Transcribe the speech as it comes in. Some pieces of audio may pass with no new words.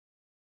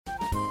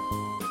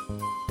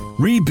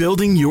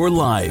Rebuilding Your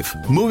Life,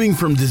 Moving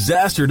from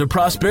Disaster to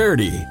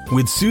Prosperity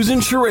with Susan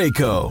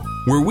Sherayko,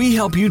 where we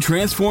help you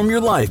transform your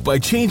life by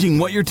changing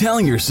what you're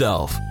telling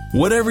yourself.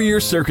 Whatever your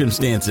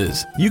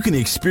circumstances, you can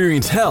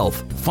experience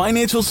health,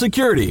 financial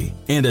security,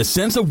 and a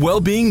sense of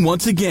well-being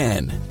once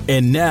again.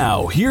 And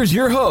now, here's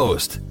your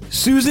host,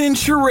 Susan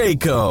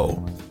Sherayko.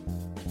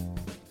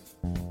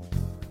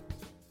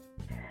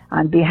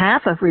 On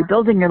behalf of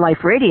Rebuilding Your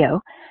Life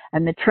Radio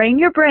and the Train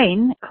Your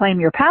Brain,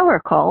 Claim Your Power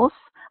calls,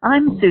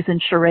 I'm Susan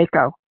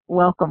Sherayko.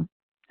 Welcome.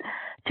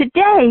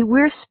 Today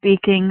we're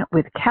speaking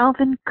with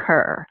Calvin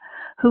Kerr,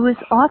 who is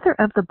author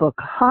of the book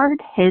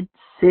Hardhead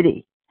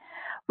City,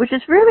 which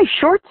is really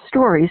short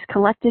stories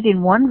collected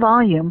in one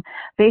volume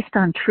based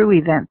on true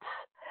events.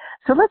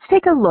 So let's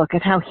take a look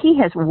at how he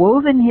has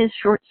woven his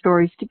short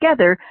stories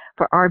together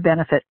for our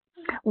benefit.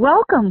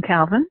 Welcome,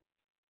 Calvin.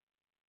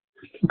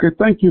 Okay,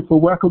 thank you for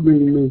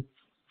welcoming me.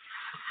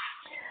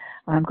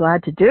 I'm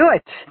glad to do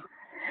it.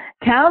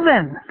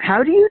 Calvin,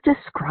 how do you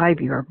describe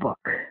your book?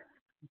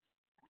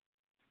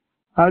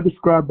 I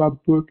describe my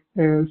book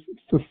as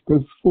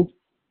suspenseful,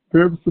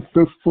 very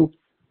suspenseful,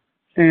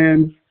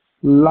 and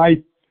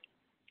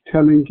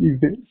life-telling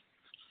events.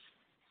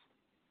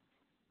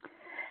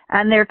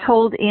 And they're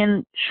told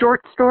in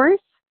short stories?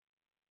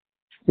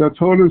 They're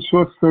told in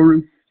short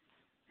stories.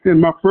 In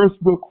my first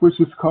book, which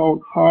is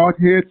called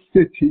Hardhead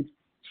City,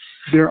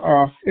 there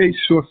are 8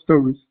 short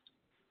stories.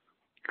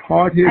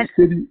 Hardhead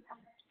City.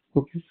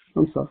 Okay,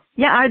 I'm sorry.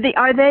 Yeah,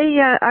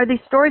 are these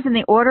stories in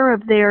the order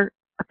of their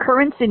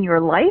occurrence in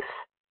your life?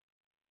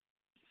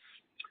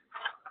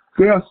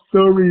 There are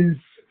stories.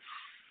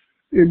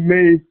 It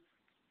may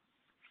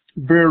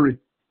vary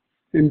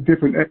in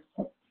different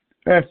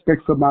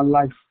aspects of my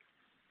life.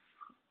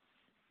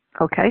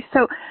 Okay,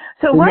 so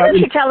why don't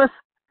you tell us?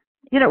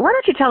 Why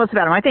don't you tell us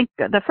about them? I think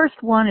the first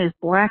one is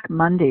Black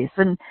Mondays,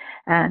 and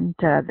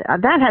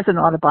that has an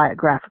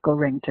autobiographical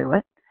ring to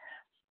it.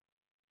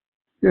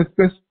 Yes,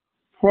 that's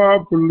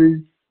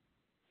probably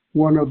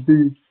one of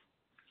the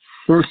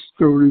first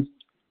stories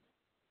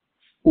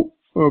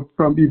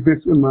from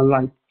events in my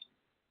life.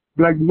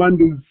 Black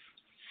Mondays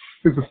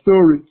is a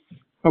story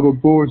of a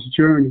boy's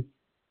journey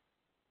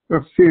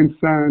of seeing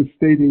signs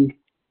stating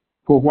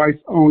for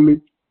whites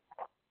only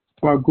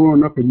while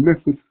growing up in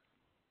Memphis,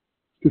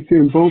 to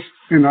seeing both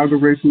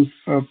inaugurations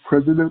of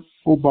President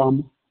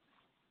Obama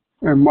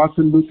and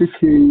Martin Luther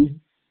King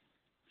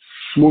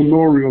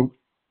memorial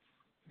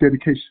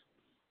dedication.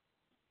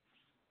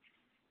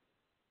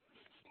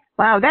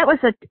 Wow, that was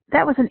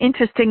an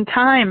interesting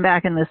time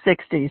back in the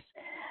 60s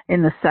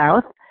in the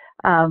South.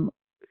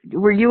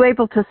 Were you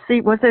able to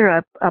see, was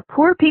there a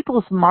Poor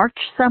People's March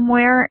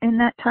somewhere in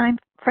that time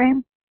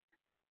frame?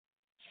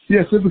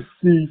 Yes, it was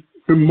the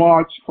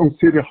march on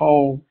City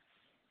Hall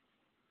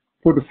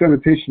for the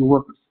sanitation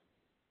workers.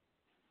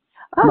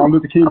 Oh, Martin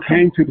Luther King okay.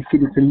 came to the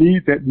city to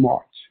lead that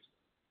march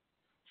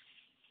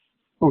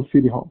on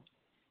City Hall.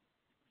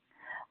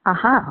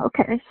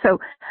 Okay. So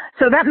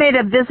that made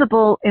a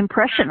visible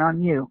impression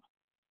on you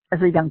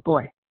as a young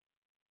boy.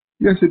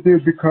 Yes, it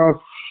did, because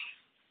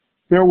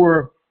there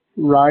were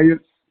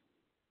riots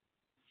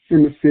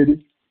in the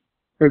city,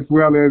 as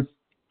well as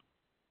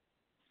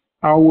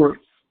our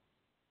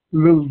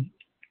little,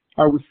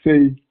 I would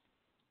say,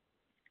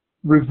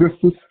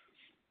 resistance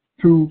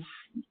to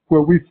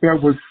what we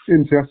felt was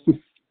injustice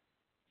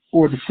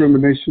or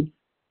discrimination.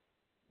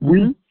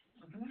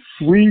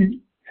 Mm-hmm.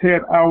 We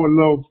had our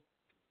little,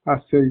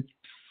 I say,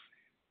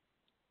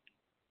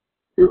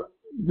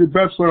 the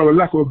best word, or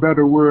lack of a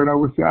better word, I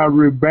would say our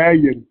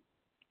rebellion,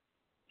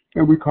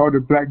 and we called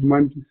it Black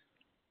Mondays.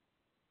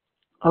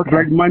 Okay.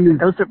 Black Mondays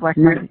Those are Black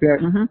meant Mondays. that,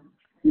 Mm-hmm.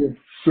 yes,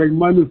 Black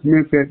Mondays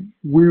meant that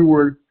we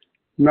were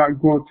not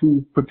going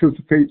to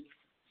participate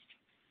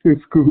in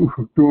school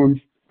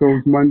during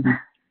those Mondays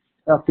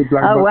after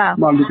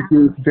Martin Luther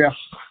King's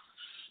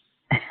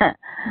death.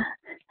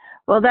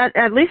 Well, that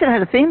at least it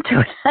had a theme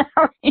to it.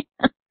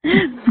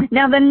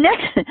 Now, the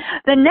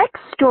next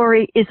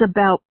story is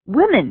about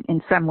women in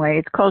some way.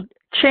 It's called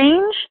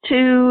Change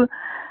to,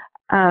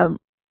 and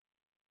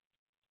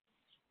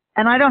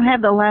I don't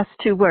have the last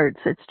 2 words.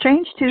 It's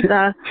Change to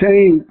the...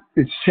 Change,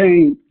 it's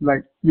change,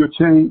 like you're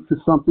chained to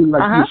something,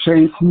 like you're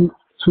chained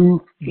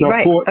to the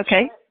right. porch.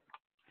 Okay.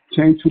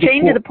 Chained to the porch.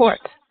 Chained to the porch.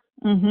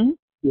 Mm-hmm.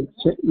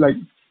 Yeah, like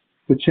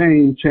the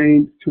chained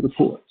to the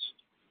porch.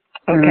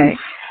 Okay.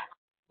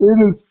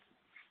 And it is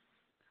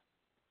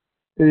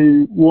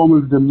a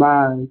woman's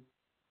demise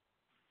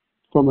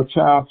from a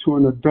child to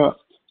an adult.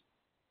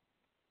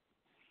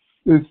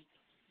 It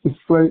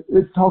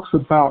talks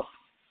about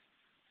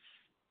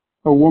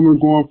a woman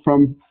going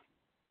from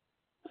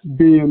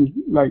being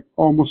like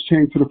almost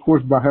chained to the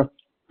porch by her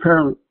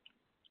parent,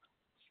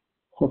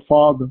 her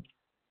father,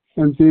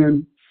 and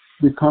then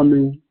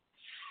becoming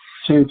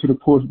chained to the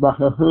porch by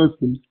her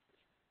husband,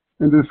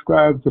 and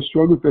describes the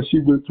struggles that she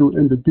went through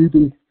and the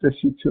beatings that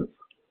she took.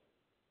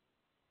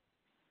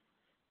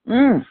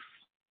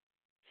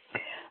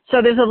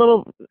 So there's a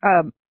little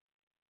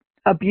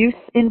abuse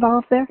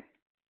involved there?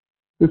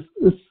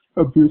 It's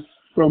abuse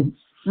from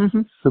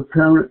Mm-hmm. the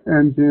parent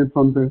and then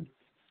from the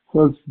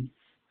husband.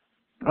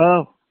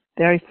 Oh,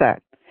 very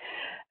sad.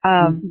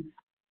 Mm-hmm.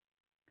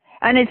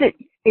 And is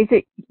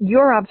it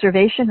your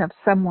observation of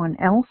someone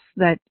else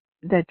that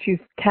you've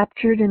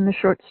captured in the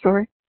short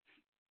story?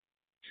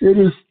 It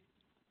is,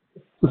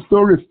 the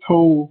story is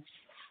told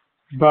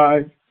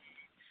by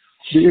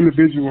the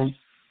individual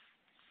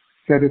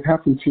that it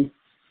happened to,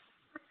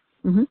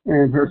 Mm-hmm.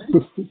 and her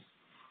sister.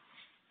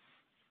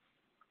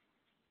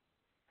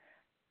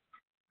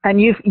 And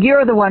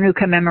you're the one who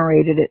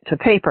commemorated it to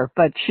paper,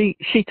 but she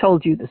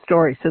told you the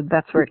story, so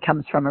that's where it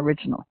comes from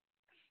originally.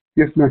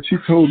 Yes, ma'am. She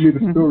told me the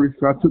Mm-hmm. story,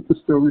 so I took the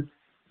story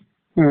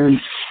and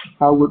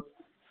I would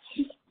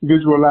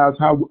visualize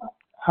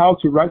how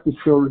to write the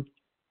story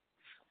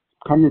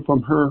coming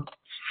from her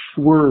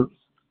words.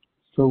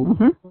 So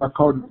Mm-hmm. I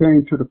called it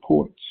Chained to the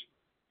Porch.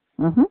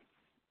 Mm-hmm.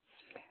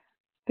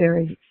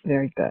 Very,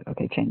 very good.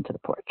 Okay, Chained to the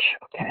Porch.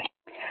 Okay.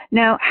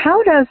 Now,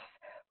 how does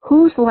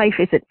Whose Life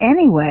Is It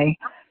Anyway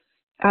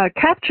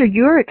capture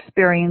your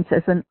experience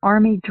as an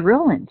Army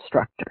drill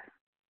instructor?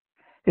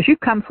 Because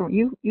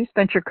you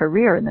spent your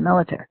career in the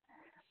military.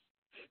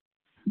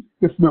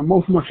 Yes, ma'am.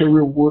 Most of my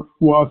career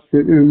was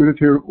in the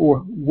military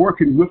or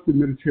working with the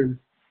military.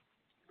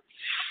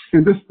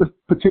 And this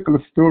particular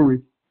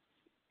story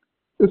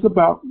is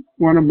about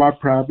one of my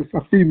privates,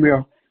 a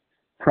female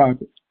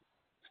private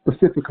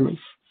specifically.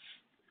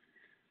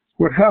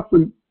 What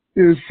happened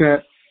is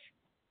that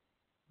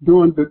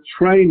during the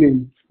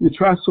training, you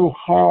try so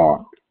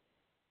hard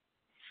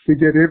to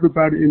get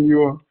everybody in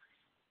your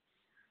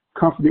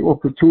company or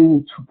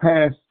platoon to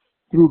pass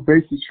through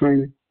basic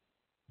training.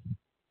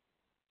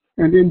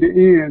 And in the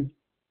end,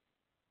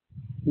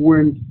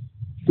 when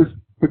this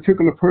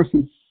particular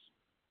person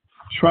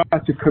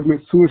tried to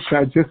commit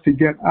suicide just to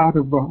get out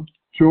of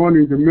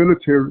joining the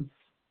military,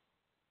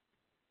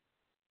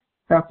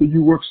 after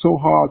you work so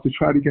hard to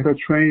try to get her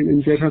trained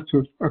and get her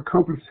to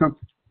accomplish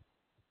something.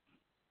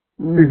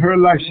 In her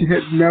life, she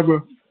had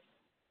never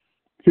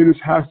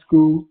finished high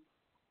school.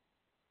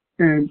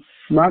 And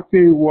my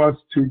thing was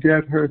to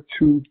get her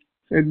to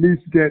at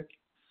least get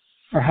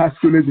a high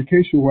school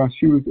education while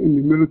she was in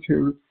the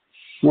military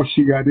once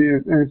she got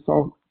in. And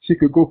so she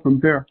could go from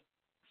there,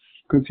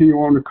 continue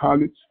on to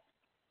college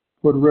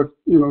for the rest,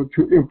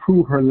 to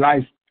improve her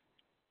life.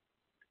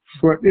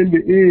 But in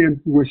the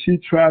end, when she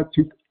tried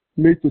to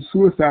make the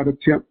suicide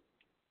attempt,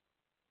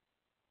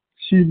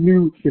 she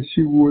knew that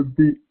she would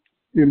be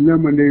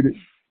eliminated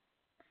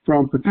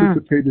from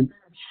participating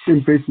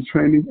in basic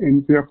training,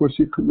 and therefore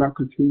she could not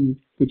continue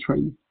the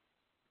training.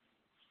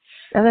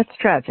 Oh, that's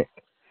tragic.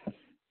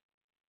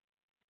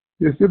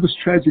 Yes, it was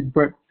tragic,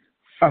 but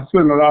I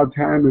spent a lot of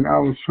time and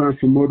hours trying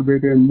to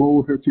motivate her and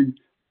mold her to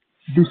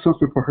do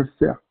something for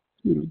herself.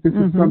 This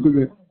is something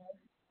that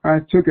I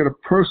took at a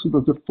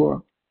personal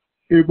for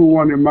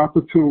everyone in my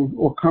platoon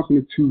or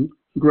company to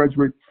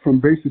graduate from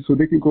basic so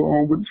they can go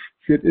on with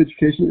get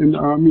education in the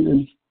Army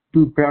and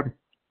do better.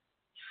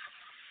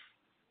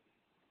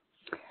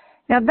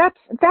 Now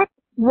that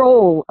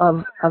role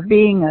of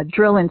being a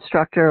drill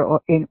instructor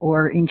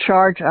or in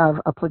charge of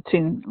a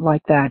platoon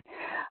like that,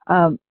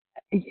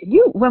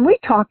 when we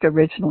talked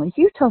originally,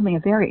 you told me a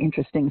very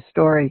interesting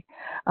story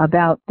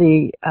about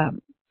the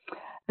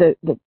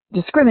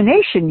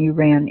discrimination you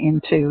ran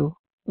into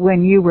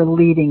when you were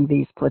leading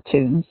these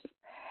platoons.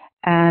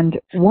 And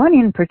one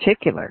in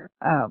particular,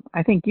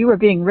 I think you were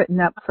being written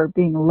up for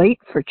being late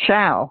for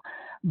chow,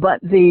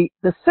 but the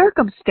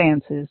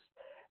circumstances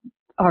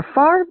are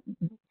far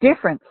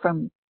different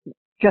from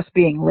just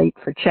being late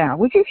for chow.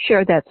 Would you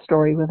share that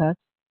story with us?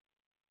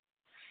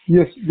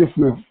 Yes,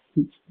 ma'am.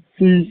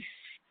 The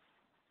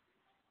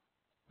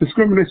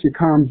discrimination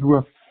comes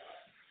with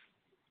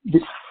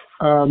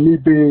me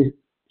being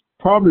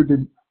probably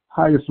the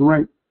highest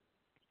rank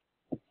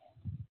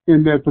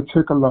in that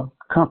particular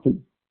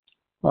company.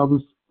 I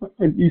was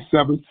in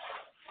E7.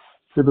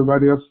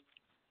 Everybody else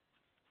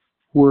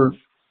were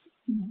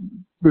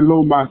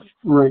below my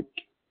rank.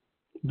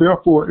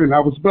 Therefore, and I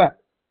was black.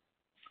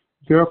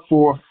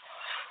 Therefore,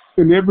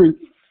 in every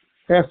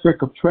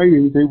aspect of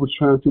training, they were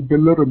trying to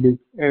belittle me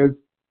as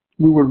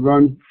we would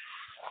run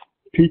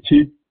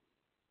PT.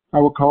 I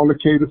would call the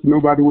cadence.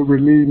 Nobody would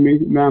relieve me.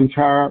 Now I'm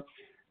tired.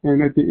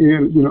 And at the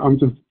end, I'm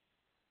just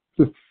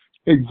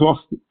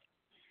exhausted.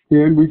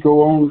 Then we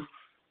go on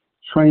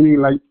training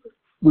like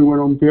we went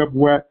on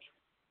bivouac.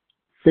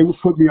 They would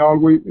put me all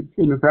the way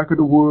in the back of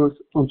the woods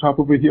on top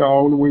of a hill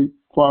all the way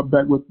far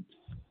back with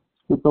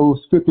those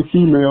 50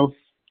 females,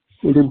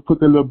 and they would put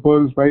their little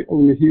buttons right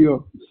on the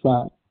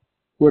hillside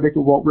where they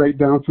could walk right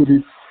down to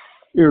the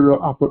area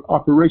of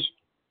operation.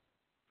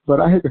 But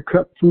I had to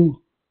cut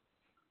through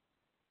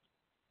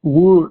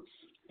woods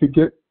to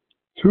get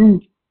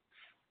to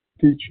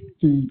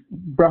the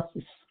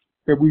breakfast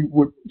that we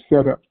would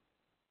set up.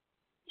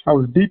 I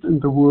was deep in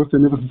the woods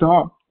and it was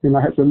dark, and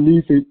I had to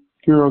leave the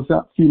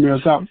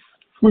females out,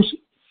 which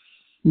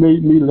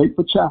made me late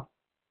for chow.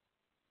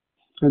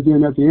 And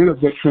then at the end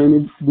of that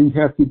training, we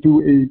had to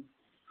do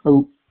a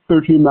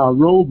 13-mile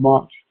road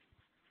march,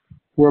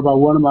 whereby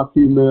one of my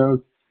females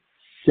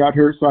got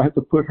hurt, so I had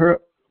to put her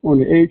on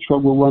the aid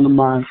truck with one of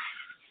my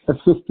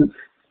assistant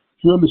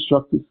drill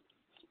instructors.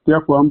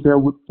 Therefore, I'm there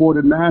with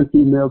 49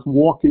 females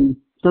walking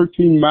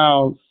 13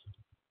 miles,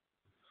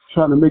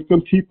 trying to make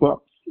them keep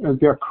up. And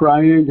they're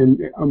crying, and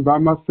I'm by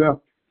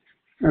myself.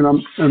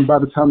 And by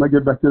the time I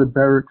get back to the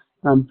barracks,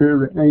 I'm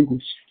very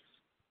anguished.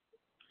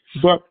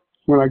 But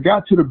when I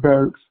got to the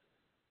barracks,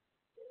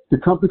 the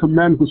company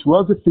commander, which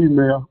was a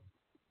female,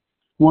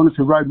 wanted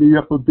to write me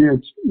up for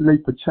being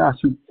late for chow.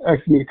 She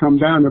asked me to come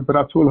down there, but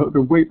I told her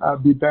to wait. I'll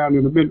be down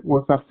in a minute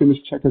once I finish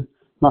checking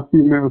my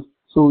female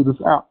soldiers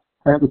out.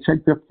 I had to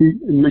check their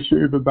feet and make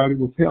sure everybody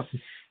was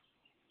healthy.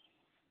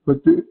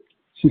 But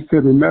she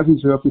sent a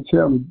messenger up to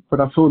tell me, but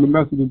I told the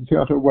messenger to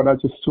tell her what I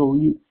just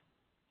told you.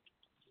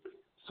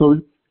 So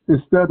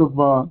instead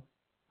of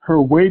her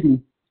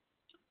waiting,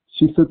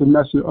 she sent the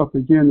messenger up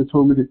again and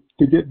told me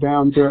to get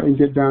down there and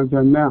get down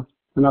there now.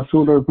 And I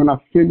told her when I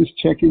finish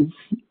checking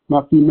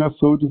my female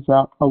soldiers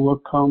out, I will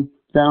come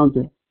down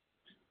there.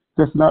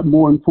 That's not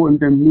more important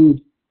than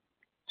me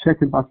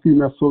checking my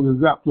female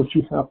soldiers out, what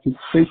you have to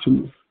say to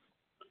me.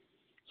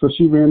 So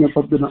she ran up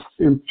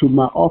into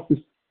my office,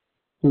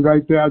 and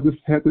right there I just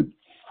had to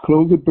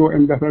close the door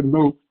and let her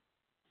know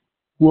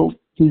what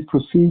the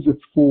procedures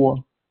for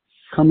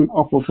coming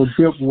off of a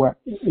bivouac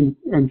and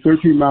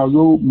 13-mile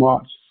road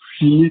march.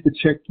 You need to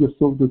check your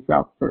soldiers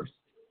out first.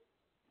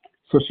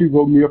 So she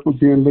wrote me up for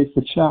being late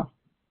for chow.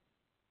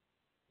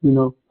 You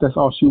know, that's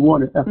all she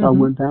wanted after I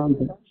went down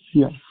there.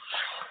 Yeah.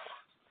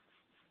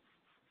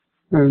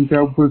 And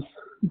that was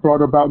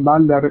brought about my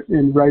letter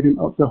in writing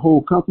up the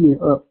whole company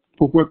up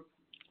for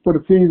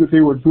the things that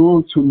they were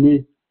doing to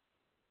me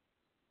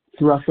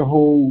throughout the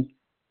whole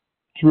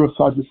drill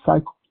sergeant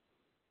cycle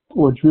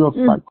or drill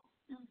cycle.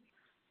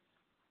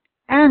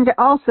 And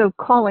also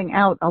calling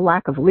out a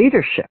lack of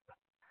leadership.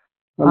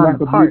 A lack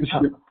of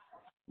leadership.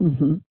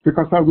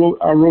 Because I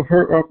wrote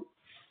her up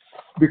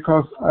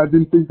because I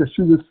didn't think that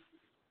she was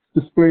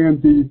displaying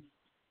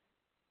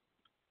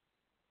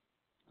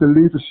the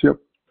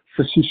leadership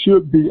that she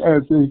should be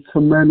as a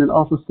commanding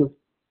officer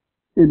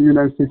in the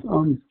United States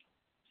Army.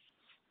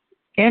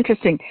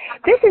 Interesting.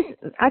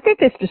 I think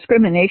this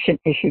discrimination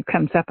issue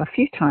comes up a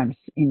few times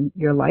in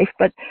your life,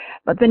 but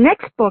the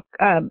next book,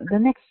 the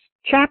next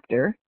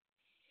chapter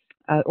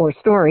or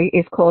story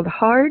is called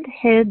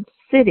Hardhead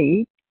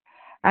City,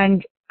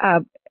 and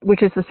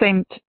which is the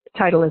same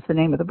title as the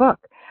name of the book.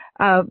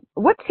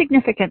 What's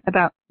significant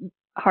about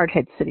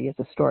Hardhead City as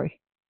a story?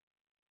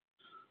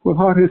 Well,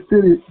 Hardhead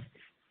City,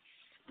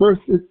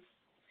 first, it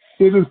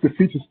is the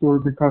feature story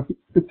because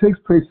it takes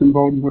place in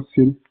Baltimore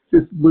City.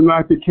 It's when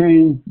I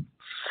became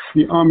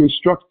the Army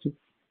instructor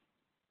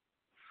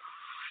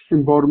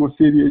in Baltimore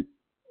City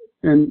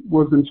and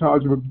was in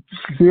charge of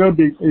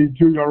building a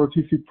junior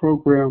ROTC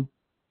program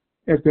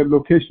at that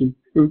location.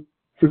 The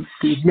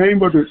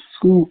name of the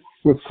school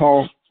was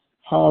called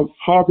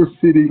Harbor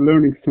City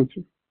Learning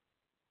Center.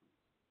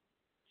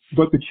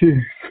 But the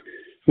kids,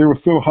 they were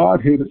so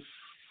hard-headed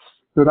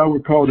that I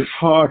would call it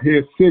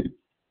Hardhead City.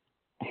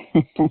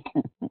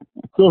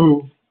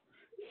 So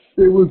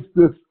it was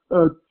this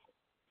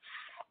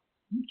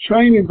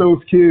training those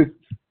kids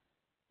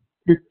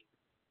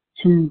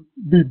to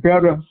be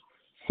better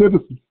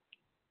citizens,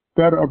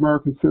 better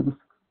American citizens,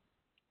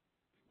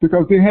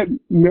 because they had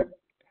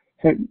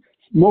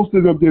most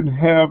of them didn't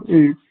have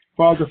a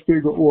father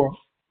figure or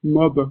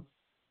mother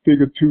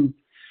figure to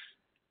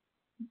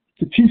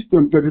teach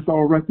them that it's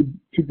all right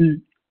to be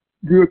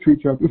good to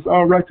each other. It's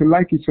all right to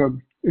like each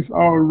other. It's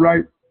all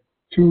right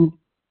to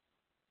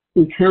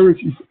encourage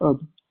each other.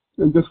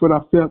 And that's what I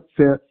felt,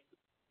 that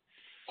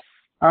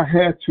I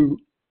had to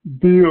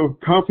build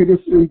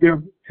confidence in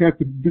them, had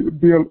to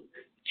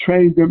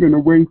train them in a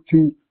way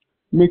to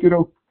make it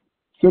okay,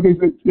 so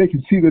they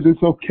can see that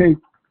it's okay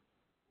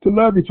to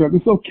love each other.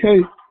 It's okay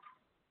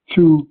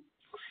to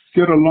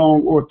get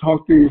along or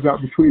talk things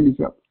out between each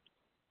other.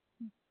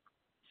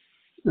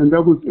 And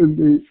that was in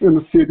the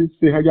inner city.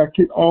 They had got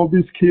kicked, all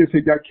these kids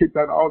had got kicked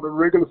out of all the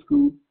regular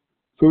schools.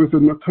 So it's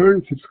an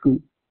alternative school.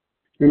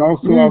 And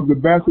also I was the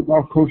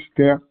basketball coach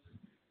there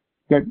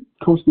that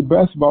coached the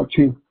basketball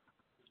team.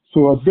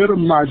 So a bit of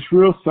my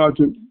drill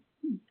sergeant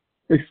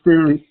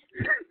experience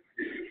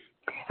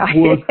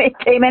it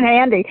came in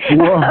handy.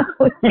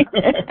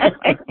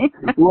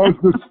 was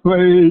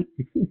displayed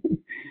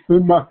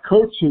in my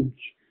coaching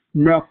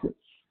methods.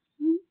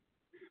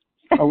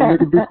 I would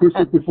make a big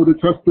push-up before they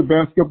touch the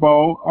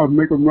basketball. I would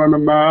make them run a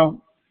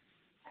mile,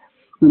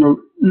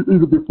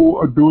 either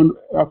before or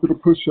after the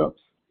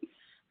push-ups.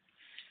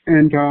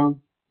 And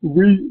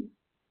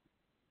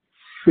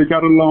they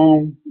got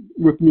along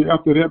with me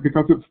after that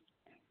because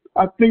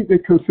I think they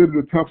considered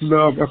it tough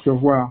love after a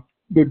while.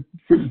 They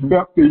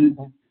felt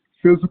the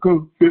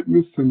physical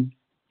fitness and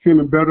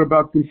feeling better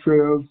about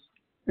themselves,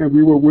 and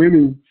we were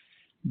winning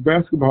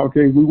basketball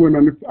games.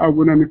 I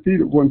went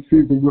undefeated one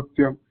season with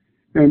them,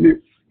 and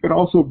it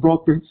also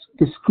brought the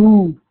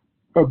school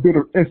a bit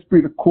of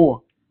esprit de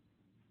corps,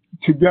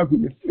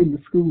 togetherness in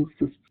the school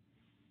system.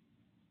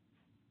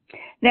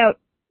 Now,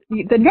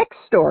 the next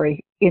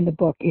story in the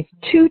book is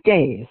 2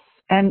 days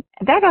And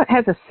that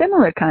has a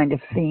similar kind of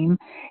theme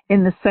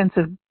in the sense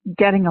of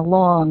getting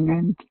along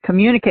and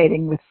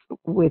communicating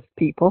with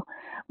people.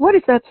 What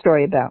is that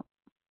story about?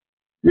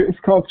 Yeah, it's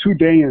called Two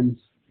Dans,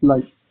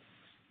 like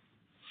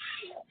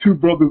two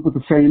brothers with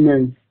the same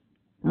name.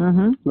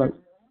 Mm-hmm. Like,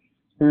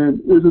 and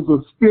it is a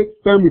split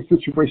family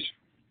situation.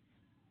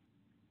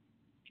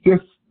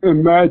 Just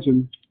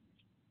imagine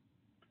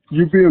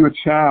you being a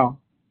child,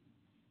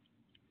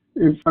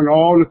 and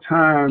all the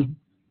time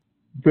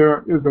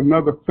there is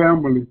another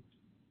family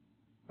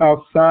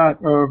outside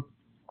of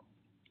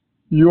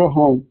your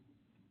home.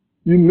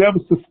 You never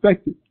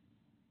suspected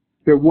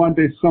that one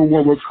day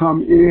someone will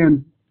come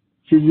in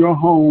to your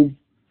home.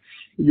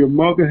 Your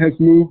mother has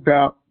moved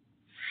out,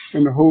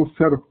 and the whole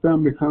set of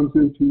family comes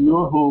into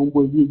your home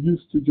where you're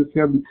used to just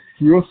having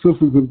your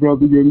sisters and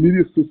brothers, your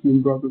immediate sisters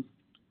and brothers,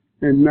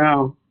 and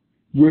now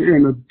we're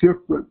in a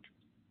different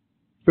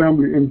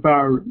family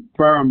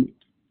environment.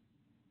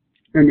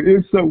 And the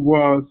insult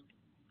was,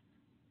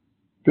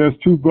 there's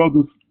two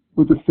brothers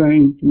with the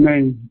same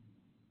name,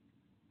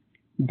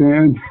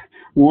 Dan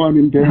 1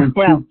 and Dan 2.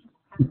 Well.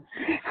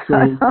 So,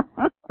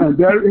 and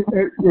that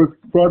it was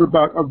brought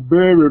about a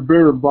very,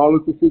 very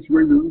volatile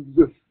situation. It was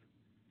just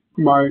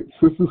my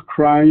sisters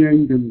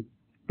crying, and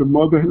the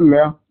mother had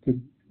left,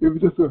 and it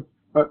was just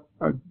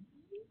a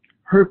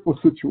hurtful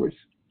situation.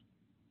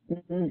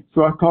 Mm-hmm.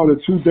 So I call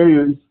it 2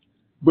 days,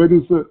 but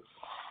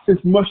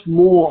it's much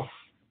more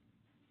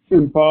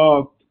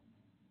involved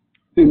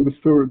in the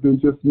story than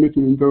just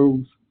mentioning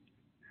those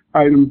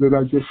items that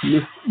I just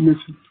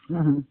mentioned.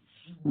 Mm-hmm.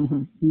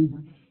 Mm-hmm.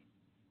 Mm-hmm.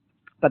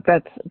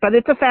 But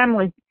it's a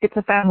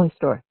family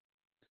story.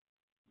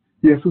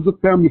 Yes, it's a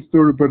family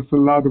story, but it's a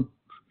lot of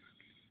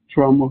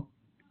trauma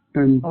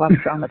and a lot of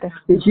trauma there.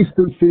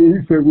 Interesting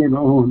things that went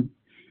on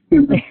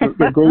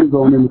that goes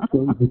on in the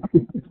story.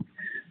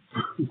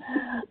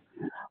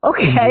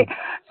 Okay,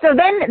 so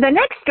then the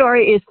next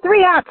story is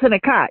 3 Outs and a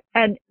Cot,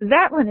 and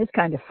that one is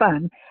kind of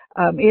fun.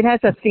 It has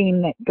a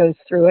theme that goes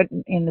through it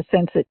in the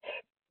sense that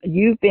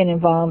you've been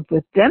involved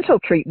with dental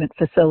treatment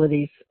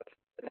facilities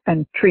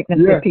and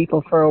treatment for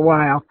people for a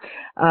while.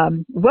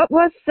 What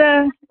was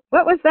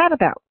that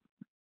about?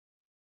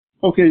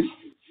 Okay,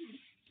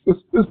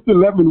 it's the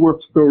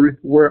Leavenworth story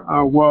where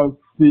I was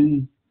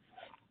in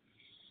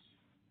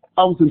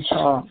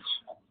charge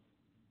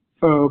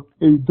of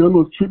a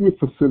dental treatment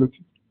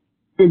facility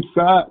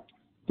inside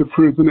the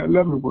prison at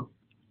Leavenworth.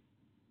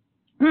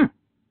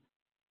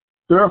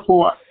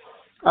 Therefore,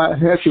 I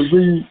had to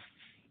read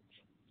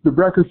the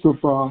records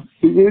of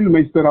the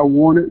inmates that I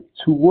wanted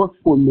to work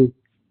for me.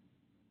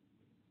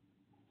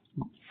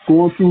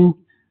 Going through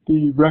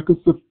the records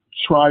of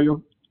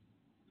trial,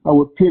 I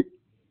would pick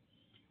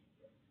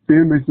the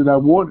inmates that I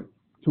wanted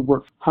to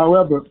work.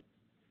 However,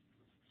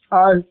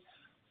 I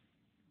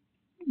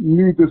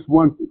knew this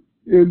one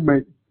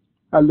inmate.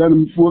 I let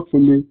him work for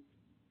me,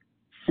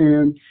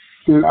 and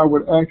then I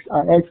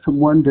asked him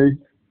one day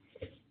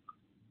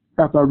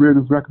after I read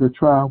his record of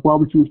trial, why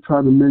would you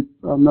try to make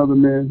another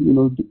man,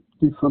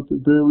 do something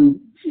very,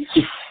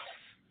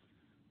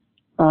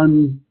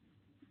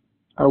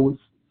 I would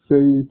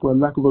say, for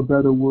lack of a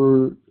better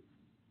word,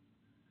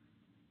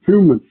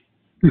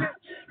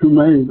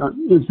 inhumane, I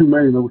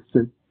would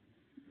say.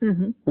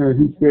 Mm-hmm. And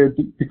he said,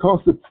 because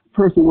the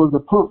person was a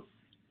punk.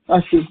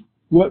 I said,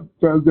 what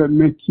does that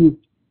make you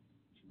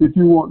if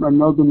you want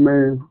another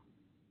man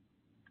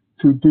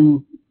to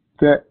do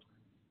that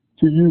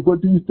to you?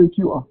 What do you think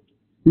you are?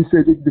 He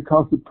said, it's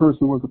because the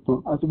person was a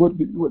punk. I said, what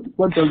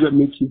does that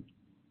make you?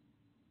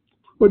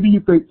 What do you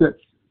think that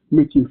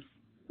makes you?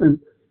 And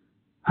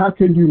how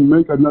can you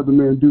make another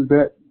man do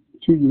that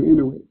to you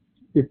anyway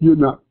if you're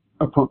not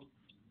a punk?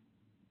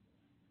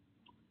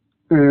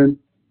 And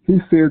he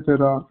said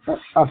that,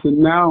 I said,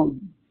 now,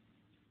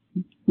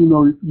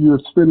 you're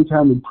spending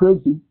time in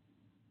prison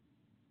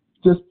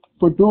just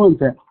for doing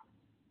that.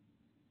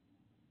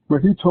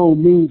 But he told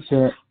me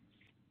that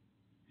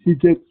he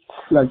gets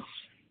like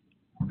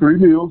 3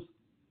 meals.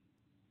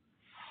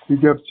 He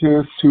gets a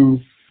chance to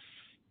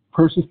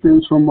purchase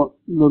things from a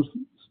little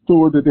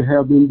store that they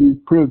have in the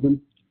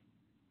prison.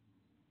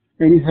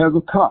 And he has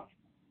a cot.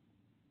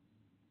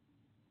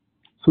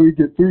 So he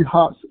gets 3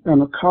 hots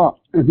and a cot.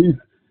 And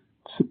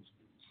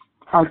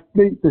I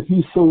think that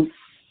he's so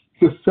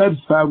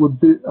dissatisfied with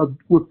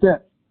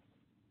that,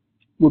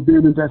 with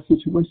being in that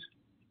situation.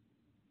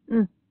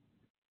 Mm.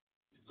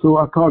 So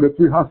I call it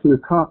 3 hots and a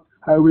cot.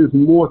 However, there's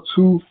more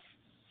to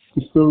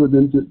the story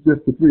than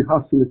just the 3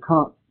 hots and a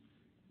cot.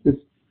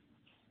 It's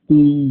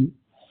the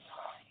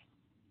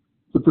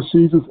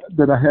procedures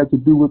that I had to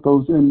do with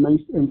those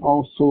inmates, and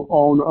also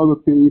all the other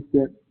things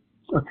that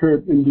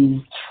occurred in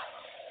the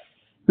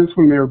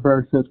disciplinary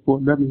barracks at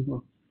Fort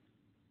Leavenworth.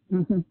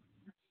 Mm-hmm.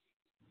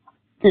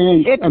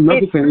 And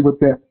another thing with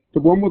that, the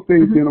one more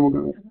thing, mm-hmm.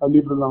 Then I'll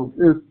leave it alone,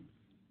 is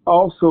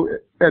also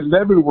at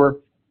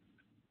Leavenworth,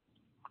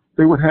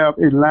 they would have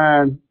a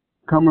line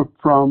coming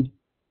from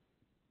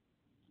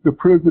the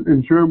prison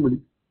in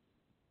Germany,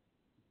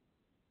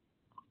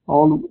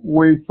 all the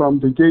way from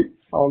the gate,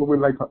 all the way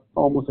like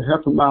almost a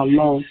half a mile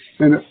long.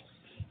 And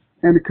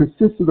and it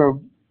consisted of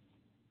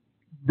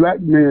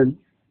black men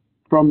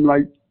from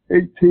like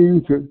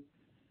 18 to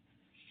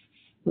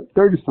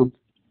 30 something.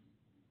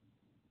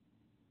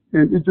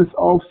 And it was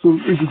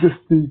just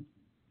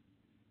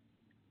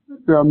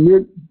there are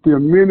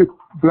many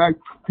black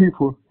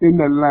people in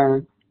that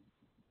line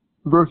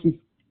versus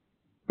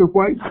the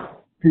white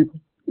people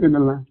in the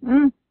line.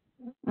 Mm.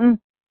 Mm.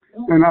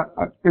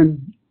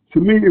 And to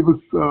me, it was,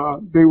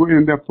 they were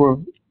in there for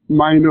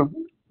minor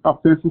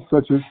offenses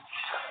such as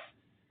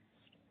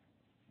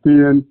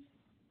being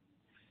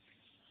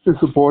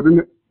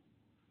insubordinate,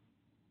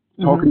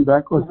 talking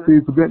back, or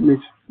things of that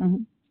nature.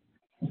 Mm-hmm.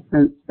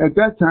 And at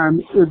that time,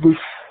 it was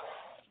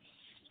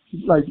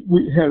like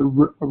we had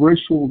a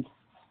racial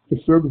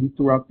disturbance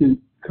throughout the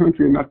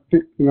country, and I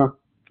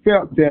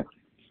felt that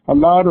a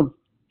lot of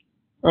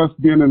us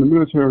being in the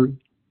military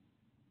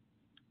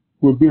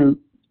were being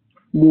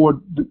more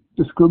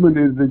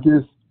discriminated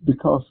against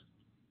because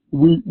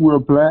we were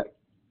black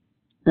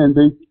and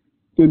they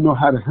didn't know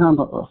how to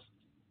handle us.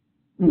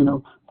 You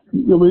know, I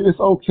mean, it's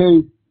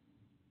okay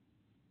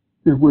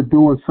if we're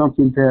doing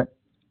something that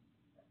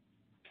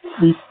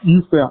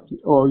you felt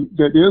or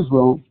that is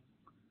wrong,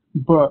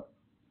 but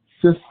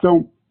just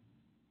don't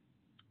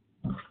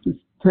just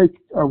take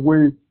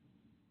away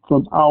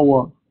from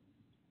our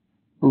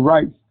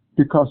rights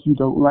because you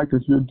don't like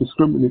us. You're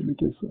discriminating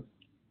against us.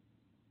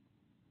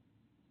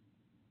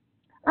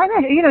 I know,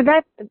 you know,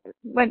 that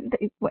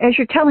as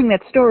you're telling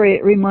that story,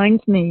 it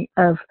reminds me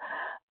of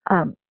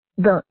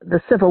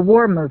the Civil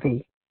War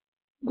movie,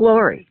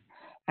 Glory,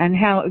 and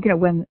how, you know,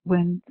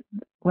 when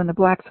the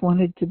blacks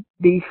wanted to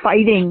be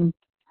fighting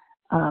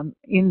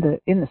in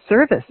the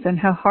service, and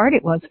how hard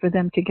it was for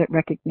them to get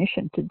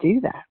recognition to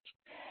do that.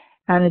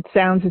 And it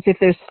sounds as if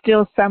there's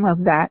still some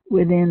of that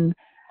within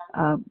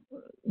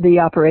the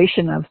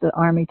operation of the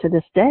Army to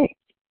this day.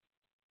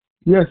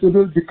 Yes, it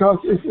is, because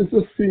it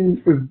just seems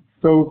as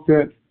though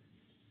that,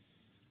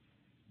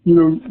 you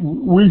know,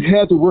 we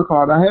had to work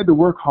hard. I had to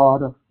work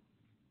harder,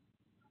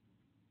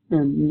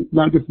 and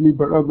not just me,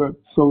 but other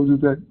soldiers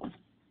that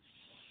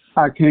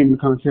I came in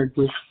contact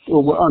with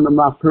or were under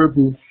my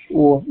purview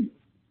or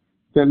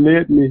that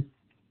led me.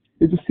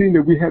 It just seemed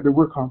that we had to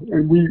work hard,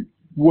 and we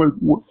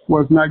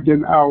was not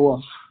getting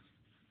our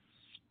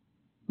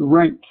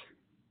rank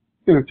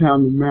in a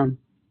timely manner.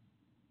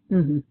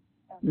 Mm-hmm.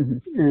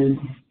 Mm-hmm. And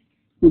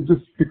it's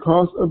just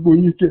because of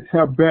when you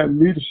have bad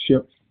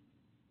leadership,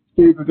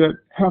 things that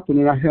happen,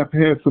 and I have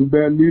had some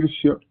bad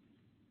leadership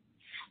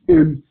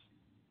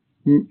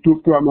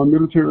throughout my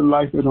military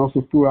life and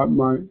also throughout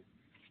my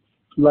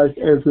life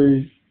as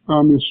a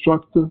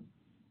instructor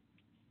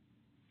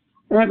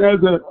and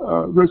as a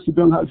registered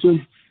dental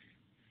hygienist.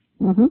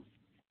 Mm-hmm.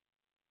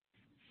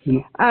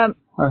 You know,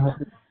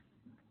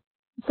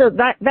 so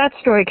that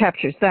story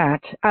captures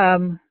that.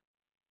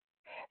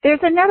 There's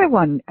another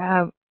one.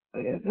 A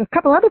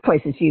couple other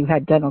places you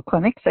had dental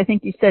clinics. I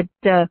think you said,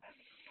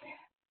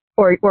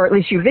 or at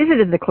least you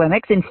visited the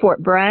clinics in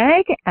Fort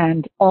Bragg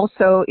and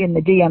also in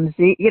the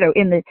DMZ. You know,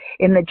 in the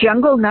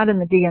jungle, not in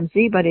the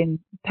DMZ, but in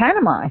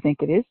Panama, I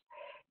think it is.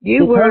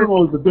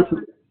 Panama is a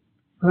different.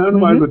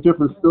 Panama is a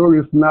different story.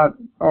 It's not.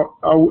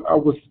 I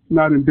was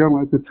not in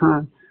dental at the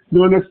time.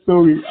 During that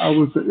story, I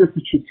was an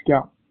infantry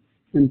scout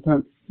in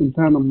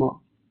Panama,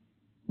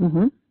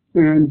 and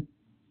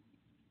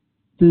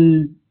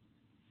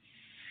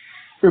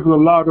there was a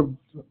lot of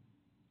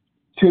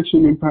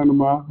tension in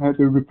Panama. I had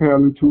to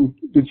rappel into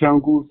the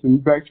jungles and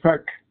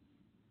backpack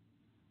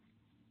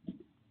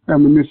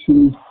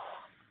ammunition.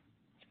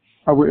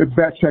 I would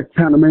backpack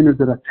Panamanians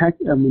that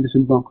attacked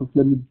ammunition bunkers.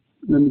 Let me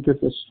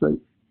get that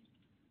straight.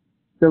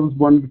 That was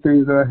one of the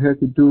things that I had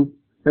to do,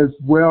 as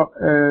well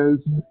as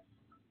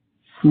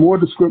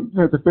had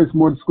to face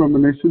more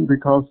discrimination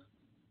because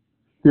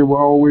they were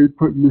always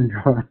putting me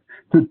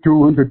to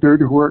doing the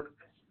dirty work.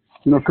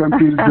 You know, coming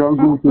through the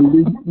jungles and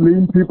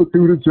leading people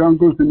through the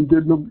jungles and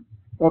getting them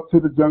up to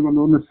the jungle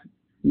on this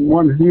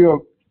one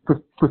hill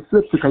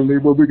specifically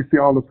where we could see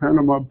all of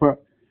Panama.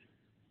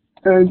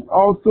 And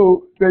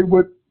also they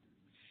would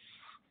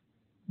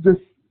you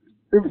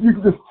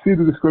could just see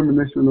the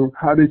discrimination of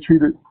how they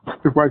treated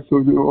the white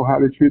soldiers or how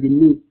they treated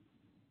me.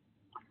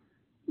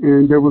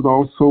 And there was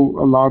also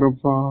a lot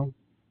of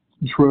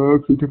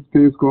drugs and different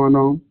things going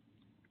on.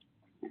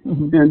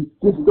 And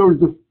this story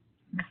just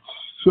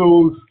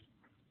shows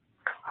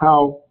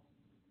how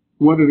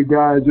one of the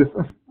guys just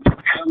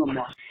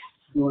Panama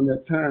during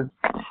that time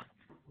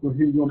when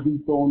he was going to be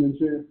thrown in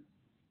jail.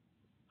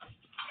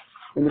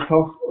 And it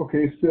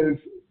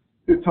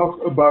talks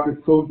about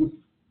the soldiers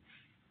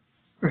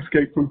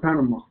escape from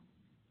Panama.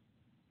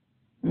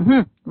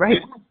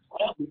 Right.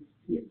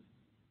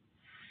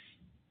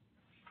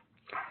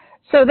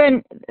 So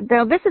then,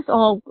 now this is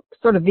all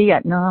sort of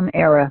Vietnam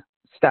era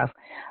stuff.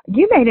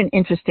 You made an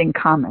interesting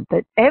comment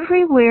that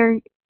every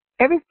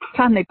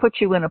time they put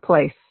you in a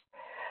place,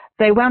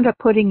 they wound up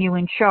putting you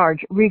in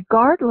charge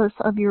regardless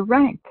of your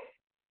rank.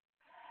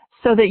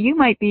 So that you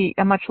might be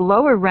a much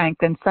lower rank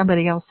than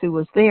somebody else who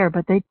was there,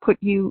 but they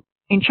put you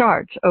in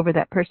charge over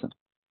that person.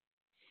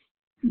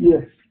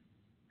 Yes.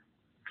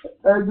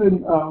 as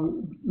in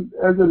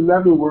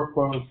Leavenworth,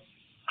 well,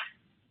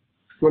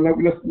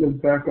 let's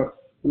back up.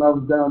 When I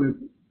was down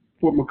in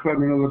Fort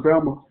McClellan,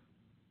 Alabama,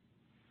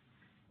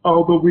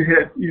 although we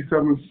had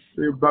E7s,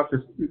 they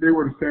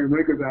were the same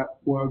rank as I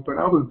was, but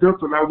I was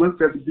dental. I went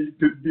there to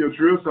be a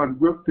drill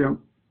sergeant with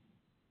them.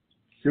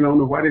 And I don't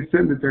know why they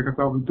sent me there because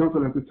I was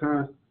dental at the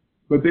time,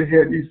 but they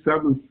had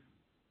E7s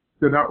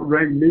that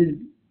outranked me.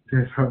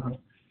 That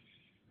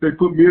they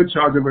put me in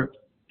charge of a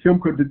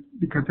chemical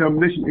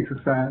decontamination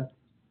exercise,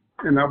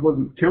 and I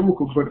wasn't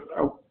chemical, but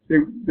they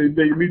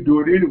made me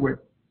do it anyway.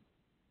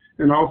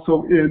 And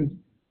also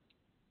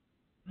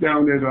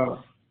down at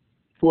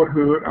Fort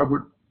Hood, I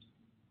would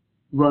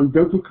run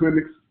dental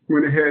clinics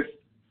when they had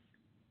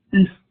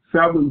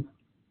E7s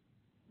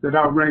that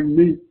outranked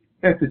me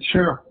at the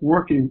chair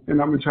working,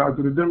 and I'm in charge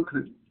of the dental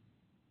clinic.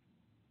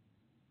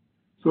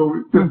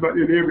 So just about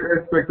in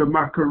every aspect of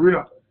my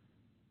career,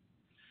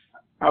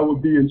 I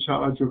would be in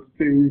charge of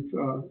things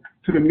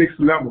to the next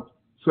level,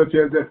 such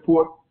as at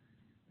Fort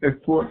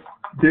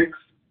Dix.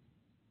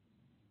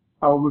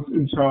 I was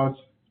in charge.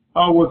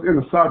 I was in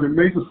a sergeant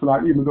major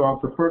slot, even though I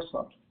was the first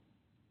sergeant.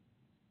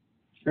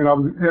 And I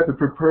had to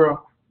prepare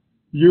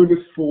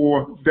units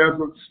for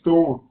Desert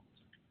Storm.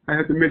 I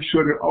had to make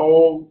sure that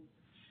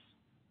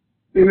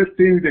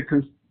anything that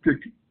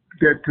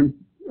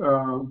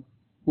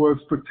was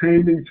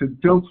pertaining to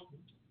dental,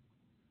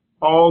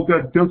 all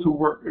that dental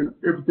work and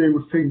everything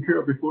was taken care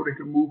of before they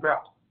could move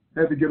out. I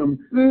had to get them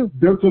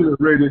dentally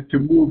ready to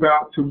move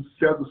out to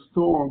Desert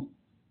Storm.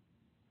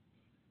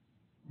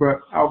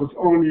 But I was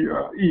only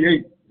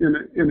E8 in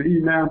the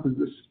E9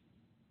 position.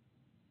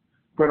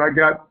 But I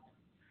got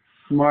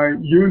my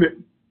unit,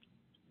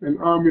 an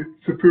Army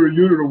Superior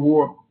Unit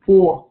Award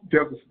for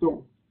Desert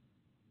Storm.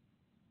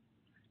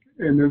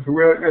 And as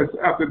well as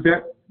after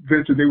that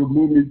venture, they would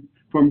move me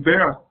from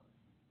there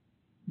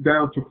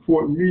down to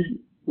Fort Meade,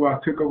 where I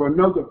took over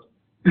another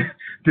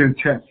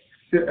dentist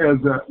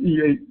as a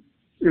E8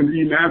 in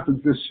the E9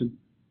 position.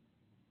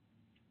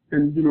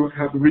 And,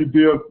 had to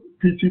rebuild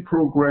PT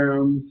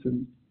programs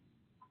and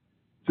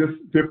just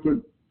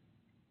different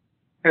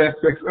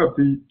aspects of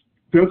the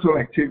dental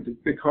activity.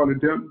 They called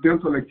it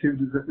dental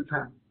activities at the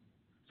time.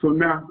 So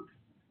now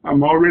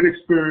I'm already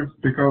experienced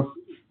because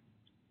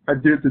I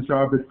did the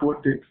job at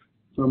Fort Dix.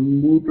 So I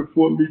moved to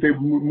Fort Meade. They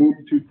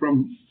moved me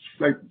from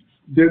like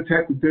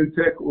Dentech to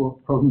Dentech or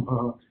from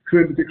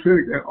clinic to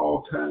clinic at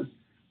all times,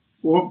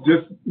 or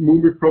just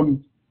move me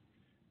from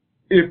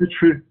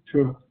infantry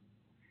to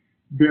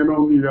being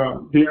on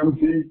the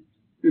DMZ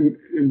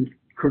in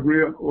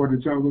Korea or the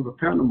jungles of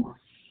Panama.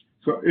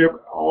 So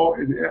all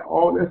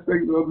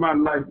aspects of my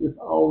life is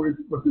always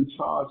was in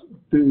charge of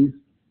things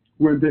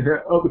when they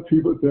had other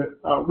people that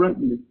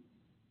outranked me.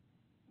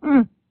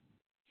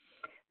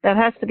 That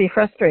has to be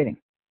frustrating.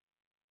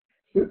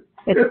 Go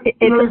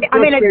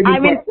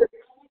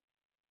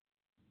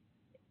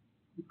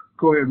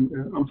ahead.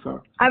 I'm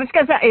sorry. I was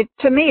going to say,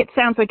 to me, it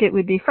sounds like it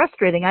would be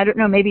frustrating. I don't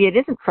know. Maybe it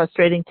isn't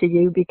frustrating to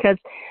you because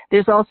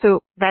there's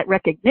also that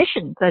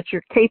recognition that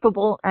you're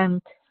capable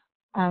and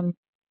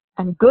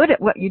good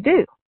at what you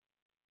do.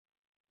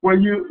 Well,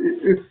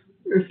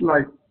 it's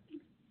like,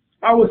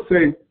 I would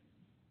say,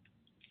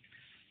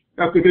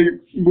 after they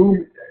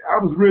moved, I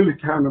was really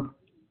kind of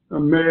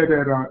mad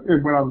at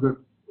when I was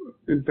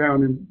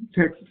down in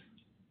Texas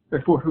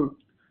at Fort Hood,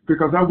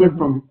 because I went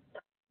from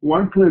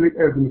one clinic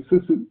as an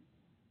assistant,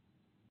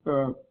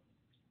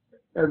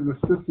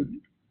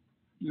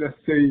 let's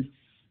say,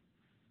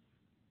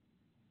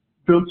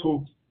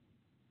 dental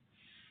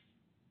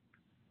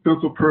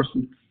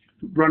person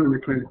running the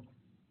clinic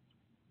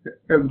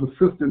as an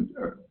assistant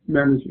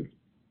manager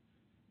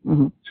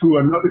to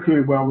another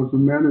clinic where I was a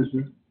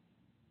manager,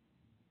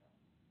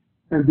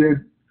 and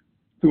then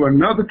to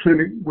another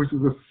clinic, which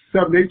is a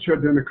 7-8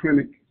 dental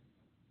clinic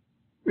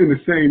in the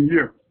same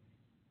year.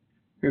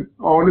 And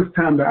all this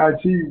time the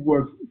IG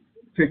was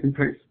taking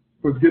place,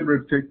 was getting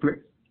ready to take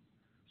place.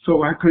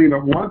 So I cleaned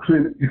up one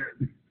clinic.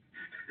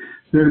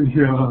 Then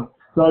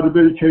Sergeant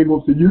Betty came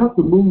up and said, "You have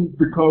to move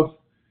because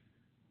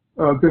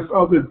this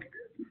other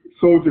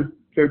soldier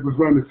that was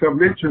running the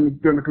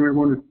 7-8 dental clinic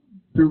wanted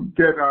to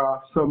get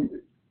some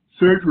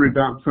surgery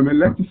done, some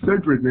elective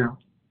surgery now.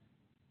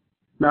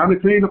 Now I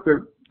cleaned up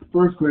the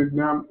first clinic,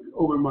 now I'm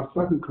over in my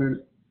second clinic.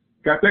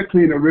 Got that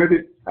cleaner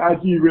ready,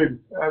 IG ready,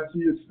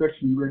 IG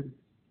inspection ready.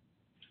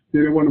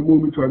 Then they want to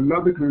move me to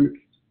another clinic,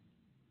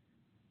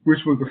 which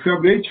was a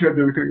 7-8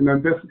 dental clinic. Now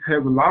this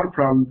has a lot of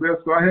problems there,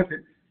 so I had to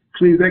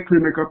clean that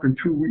clinic up in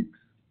 2 weeks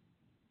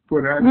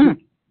for the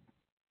IG.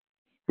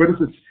 But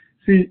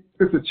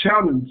it's a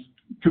challenge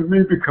to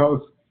me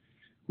because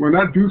when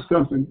I do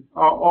something,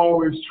 I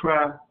always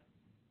try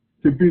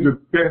to be the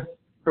best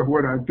of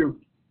what I do.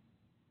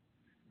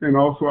 And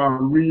also I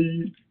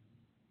read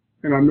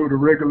and I know the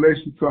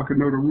regulations so I can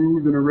know the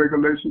rules and the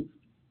regulations.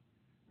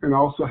 And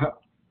also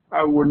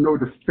I will know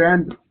the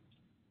standard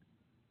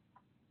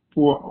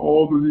for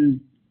all of the,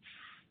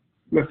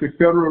 let's say,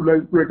 federal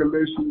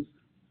regulations,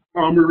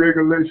 Army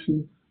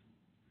regulations,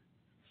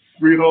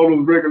 read all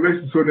those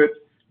regulations so that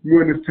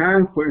when it's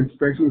time for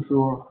inspections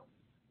or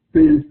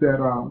things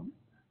that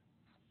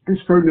is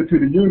pertinent to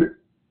the unit,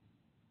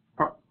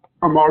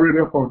 I'm already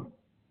up on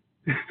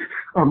it.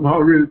 I'm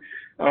already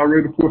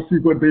foresee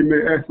what they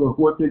may ask or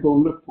what they're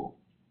going to look for.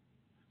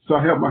 So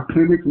I have my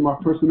clinics and my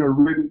personnel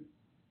ready,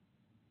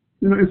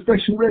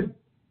 inspection ready.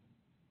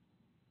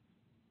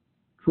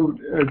 So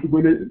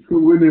when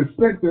they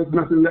inspect, there's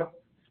nothing left.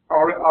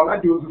 All I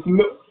do is just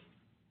look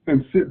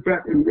and sit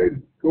back and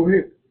ready. Go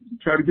ahead.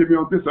 Try to get me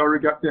on this. I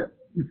already got that.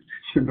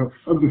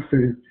 I'm just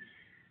saying.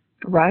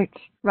 Right.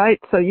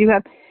 So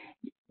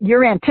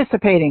you're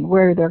anticipating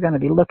where they're going to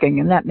be looking,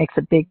 and that makes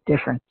a big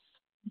difference.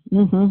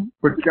 Mm-hmm.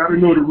 But you got to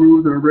know the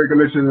rules and the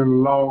regulations and the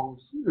laws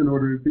in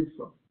order to do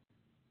so.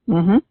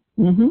 Mm-hmm.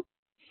 Mm-hmm.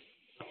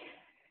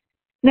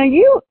 Now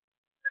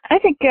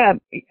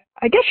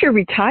I guess you're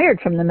retired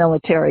from the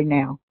military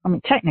now. I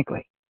mean,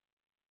 technically.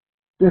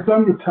 Yes,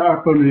 I'm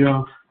retired from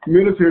the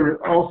military.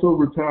 Also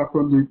retired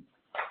from the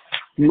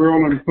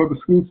Maryland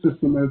public school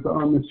system as an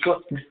army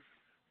instructor.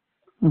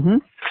 Mm-hmm.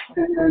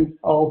 And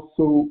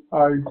also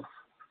I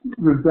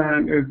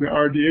resigned as the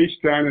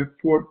RDH down at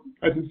Fort.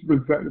 I just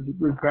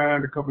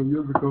resigned a couple of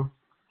years ago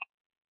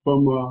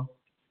from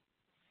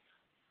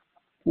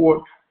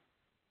Fort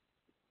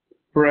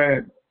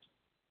Bragg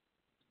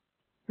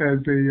as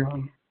a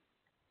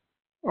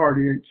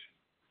RDH.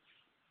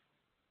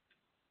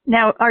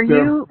 Now, are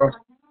you?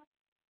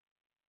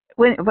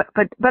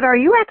 But are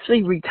you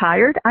actually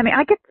retired? I mean,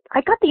 I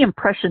got the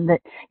impression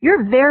that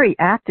you're very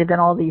active in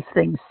all these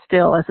things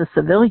still as a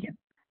civilian.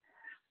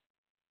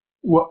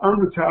 Well, I'm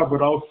retired,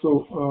 but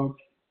also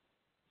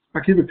I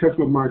keep in touch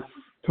with my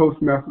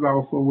Toastmasters. I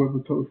also was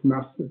a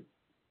Toastmaster,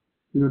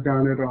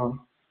 down at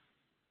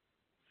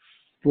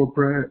Fort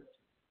Bragg.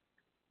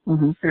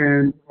 Mm-hmm.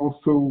 And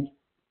also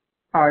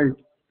I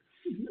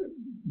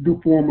do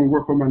foreman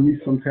work for my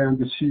niece sometimes,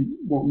 and she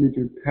want me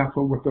to help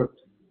her with a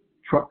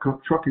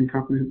trucking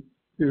company.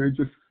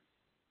 Just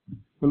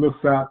a little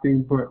side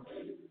thing, but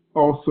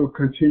also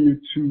continue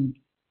to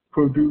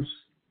produce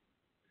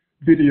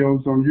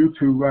videos on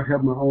YouTube. I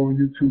have my own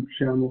YouTube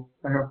channel.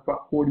 I have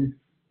about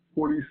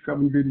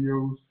 47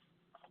 videos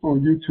on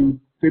YouTube.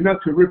 They're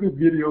not terrific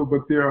videos,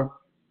 but they're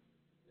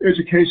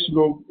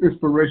educational,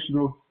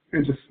 inspirational,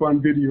 and just fun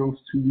videos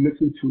to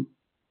listen to.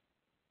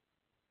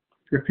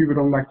 If people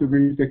don't like to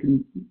read, they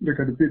can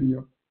look at the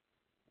video.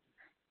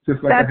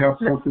 Just like I have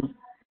something.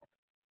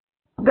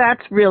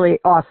 That's really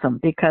awesome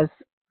because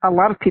a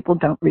lot of people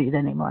don't read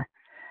anymore.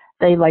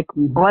 They like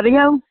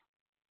audio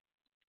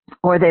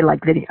or they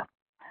like video.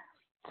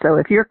 So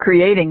if you're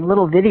creating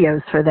little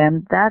videos for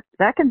them, that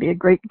can be a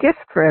great gift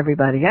for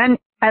everybody, and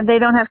they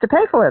don't have to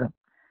pay for them.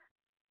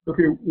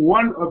 Okay,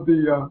 one of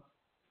the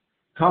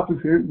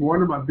topics in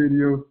one of my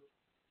videos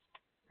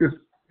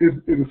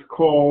is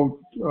called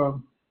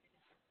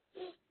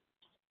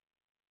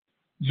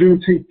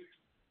Juneteenth.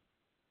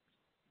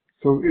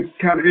 So it's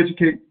kind of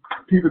educate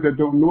people that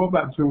don't know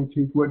about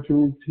Juneteenth what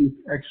Juneteenth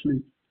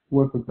actually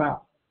was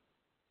about.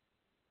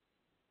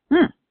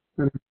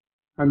 And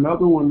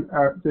another one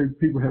that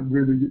people have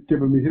really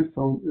given me his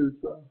song is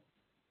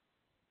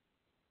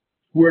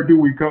Where Do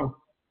We Go?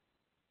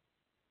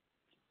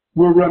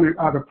 We're running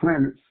out of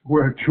planets.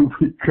 Where do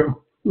we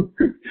go?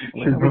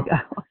 Where we go?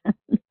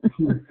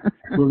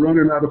 We're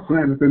running out of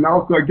planets. And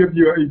also I give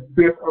you a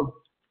bit of,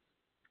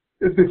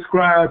 it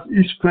describes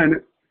each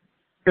planet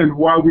and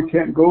why we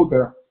can't go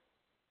there.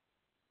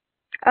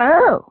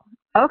 Oh,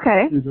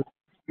 okay.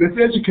 It's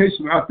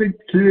educational. I think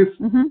kids,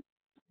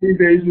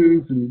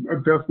 teenagers, and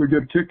adults will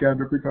get a kick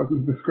out of it because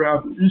it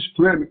describes each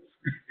planet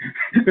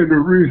and the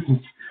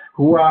reasons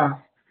why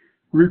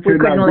we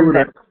cannot go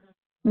there.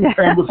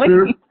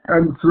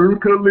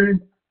 Atmospherically,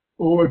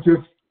 or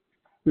just,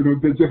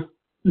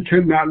 you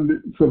cannot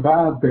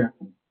survive there.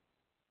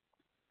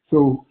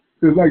 So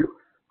it's like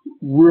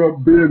we're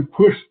being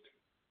pushed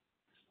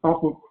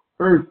off of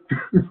Earth,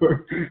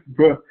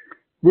 but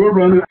we're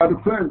running out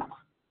of planets.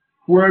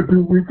 Where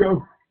do we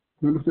go?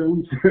 You understand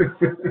what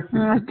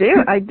I'm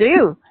saying? I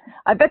do.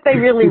 I bet they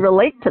really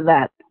relate to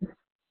that.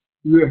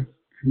 Yes.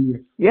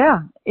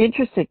 Yeah,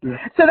 interesting. Yeah.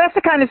 So that's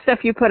the kind of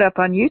stuff you put up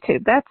on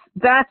YouTube.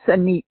 That's a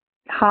neat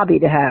hobby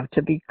to have,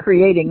 to be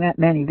creating that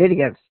many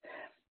videos.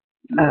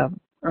 Are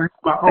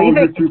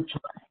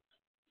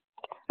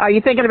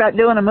you thinking about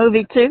doing a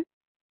movie too?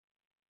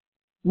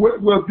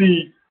 Well,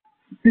 the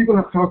people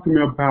have talked to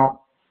me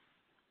about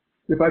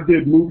if I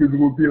did movies, it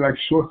would be like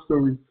short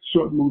stories,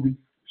 short movies,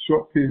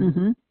 short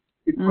films.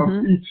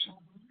 Because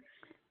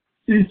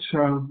each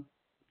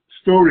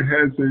story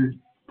has a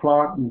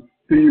plot and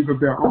themes of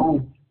their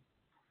own.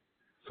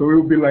 So it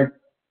would be like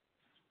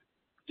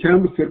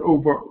canvassing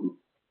over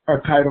a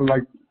title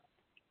like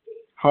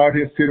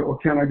Hardhead City or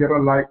Can I Get a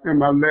Light? And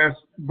my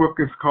last book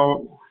is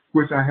called,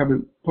 which I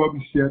haven't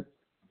published yet,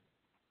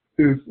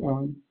 is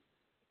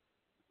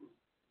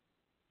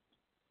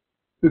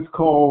it's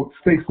called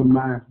States of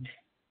Mind.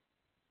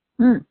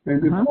 And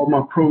it's all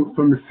my prose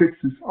from the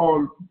 60s,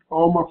 all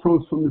my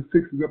prose from the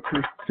 60s up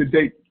to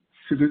date,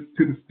 to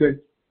this day.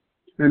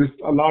 And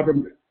a lot of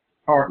them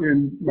are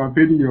in my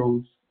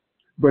videos,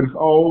 but it's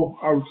all,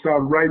 I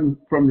started writing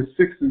from the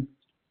 60s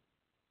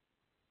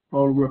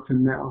all the way up to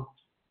now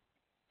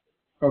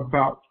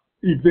about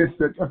events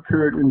that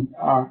occurred in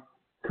our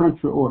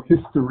country or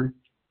history.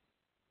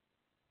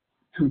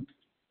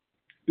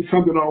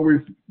 Something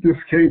always just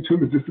came to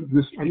me,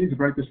 this, I need to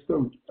write this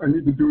stuff. I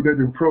need to do that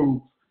in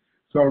prose.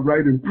 So I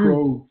write in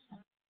prose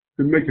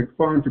to make it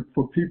fun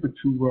for people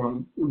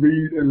to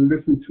read and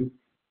listen to.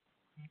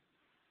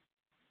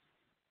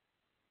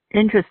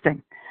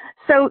 Interesting.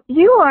 So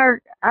you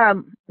are,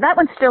 that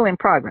one's still in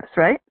progress,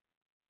 right?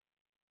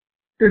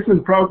 It's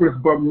in progress,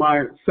 but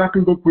my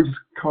second book, which is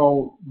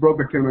called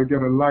Brother, Can I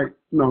Get a Light?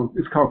 No,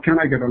 it's called Can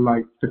I Get a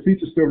Light? The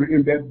feature story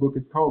in that book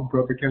is called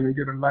Brother, Can I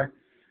Get a Light?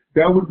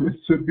 That one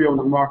should be on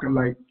the market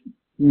like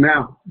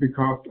now,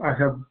 because I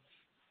have,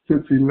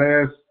 since the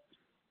last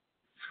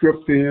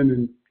script in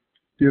and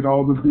did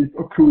all the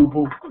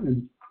approval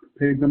and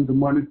paid them the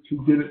money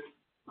to get it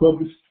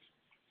published.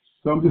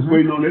 So I'm just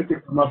waiting on it to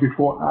come out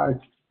before I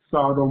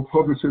start on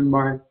publishing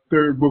my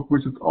third book,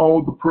 which is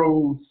all the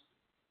prose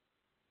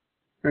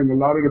and a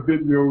lot of the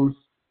videos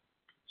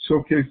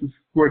showcases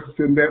what's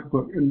in that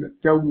book. And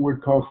that one was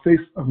called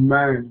States of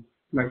Mind,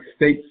 like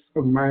states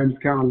of mind,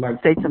 kind of like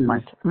States of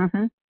Mind.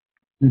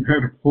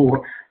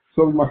 Metaphor.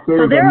 So my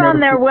third. So they're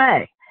on their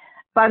way.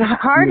 But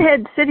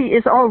Hardhead City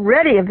is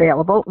already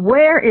available.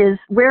 Where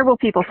will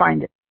people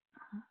find it?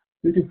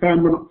 You can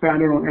find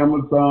it on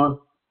Amazon.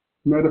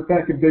 Matter of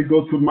fact, if they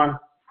go to my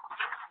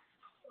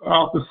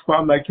author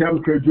spotlight,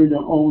 Calvin Curry Jr.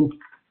 owns.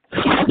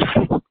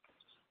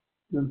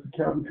 There's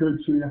Calvin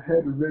Curry Jr. I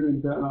had it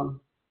written down.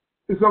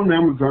 It's on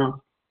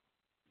Amazon.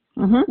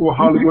 Or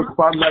Hollywood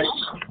Spotlight.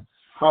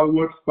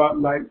 Hollywood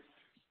Spotlight.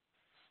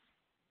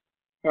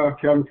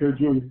 Calvin Curry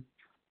Jr.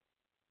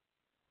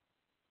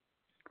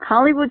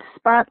 Hollywood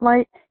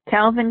Spotlight,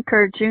 Calvin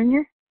Kerr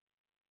Jr.?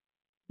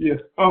 Yes,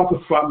 Author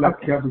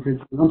Spotlight, Calvin Kerr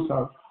Jr. I'm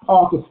sorry.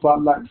 Author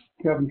Spotlight,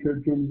 Calvin Kerr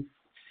Jr.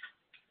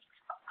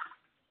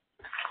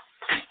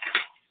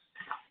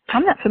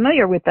 I'm not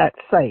familiar with that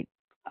site.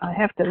 I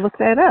have to look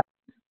that up.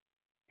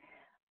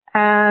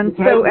 And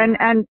so,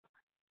 and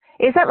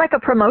is that like a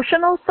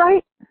promotional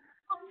site?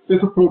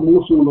 It's a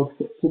promotional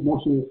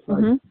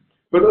site.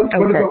 But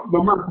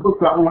my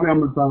books are on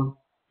Amazon.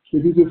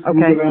 If you just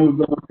Google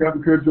Amazon,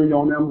 Calvin Kerr Jr.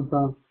 on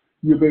Amazon,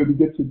 you'll be able to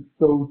get to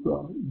those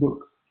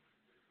books.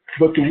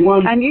 But the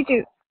one... And you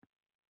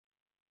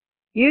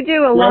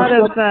do a lot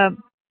of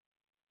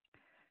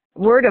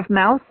word of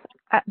mouth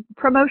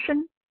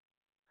promotion?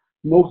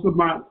 Most of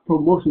my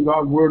promotions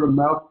are word of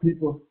mouth.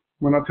 People,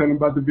 when I tell them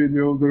about the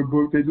videos or the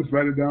book, they just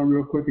write it down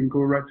real quick and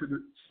go right to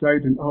the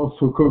site and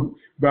also go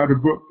buy the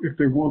book if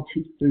they want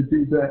to. They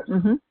do that.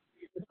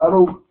 I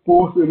don't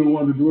force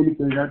anyone to do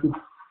anything. I just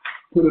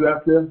put it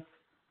out there.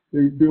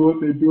 They do it,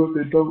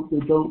 they don't.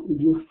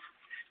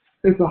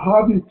 It's a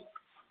hobby.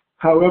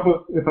 However,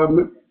 if I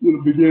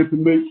begin to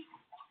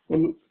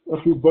make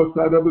a few bucks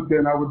out of it,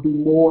 then I would do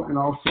more, and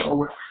also I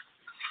would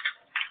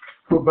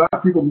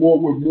provide people more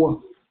with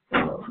more,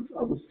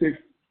 I would say,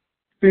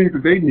 things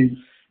that they need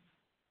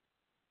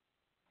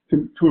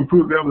to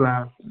improve their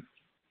lives.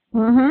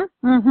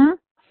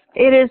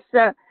 It is,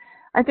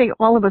 I think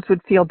all of us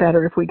would feel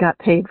better if we got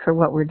paid for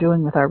what we're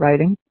doing with our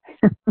writing.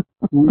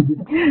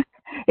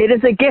 It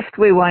is a gift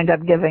we wind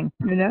up giving,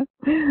 you know?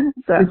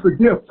 So. It's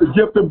a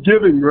gift of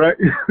giving, right?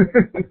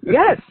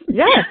 Yes,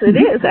 it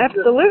is,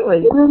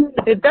 absolutely.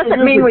 It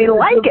doesn't mean we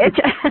like it.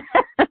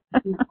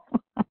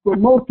 But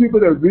most people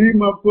that read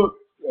my book,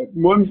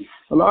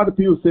 a lot of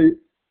people say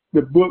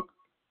the book,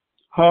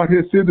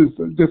 Hardhead City,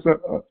 is just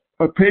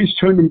a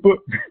page-turning book.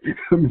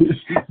 I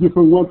mean,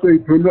 from one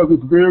thing to another,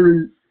 it's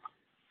very,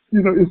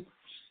 it's,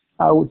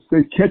 I would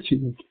say,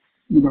 catchy.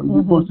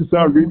 Once you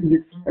start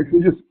reading,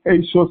 actually just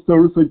 8 short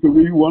stories, so you can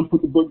read one,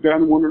 put the book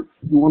down, and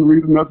you want to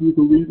read another, you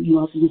can read it. You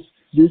don't have to just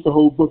read the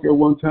whole book at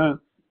one time.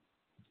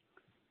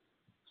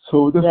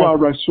 So that's why I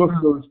write short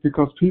stories,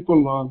 because a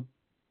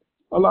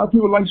lot of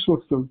people like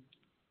short stories.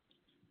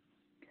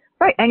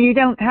 Right, and you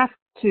don't have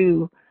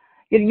to,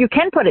 you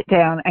can put it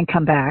down and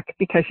come back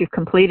because you've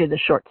completed a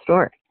short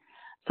story.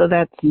 So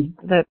that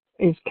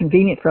is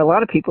convenient for a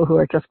lot of people who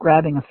are just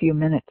grabbing a few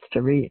minutes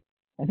to read.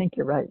 I think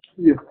you're right.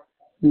 Yeah.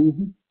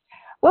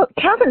 Well,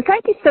 Calvin,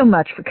 thank you so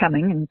much for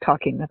coming and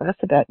talking with us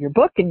about your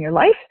book and your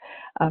life.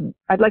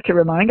 I'd like to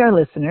remind our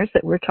listeners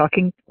that we're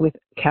talking with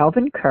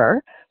Calvin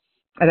Kerr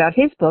about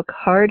his book,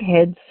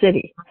 Hardhead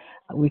City,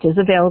 which is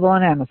available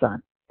on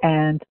Amazon.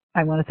 And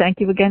I want to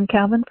thank you again,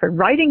 Calvin, for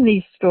writing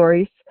these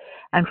stories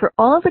and for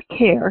all the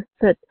care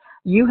that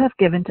you have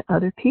given to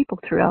other people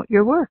throughout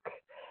your work.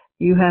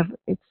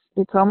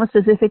 It's almost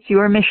as if it's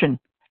your mission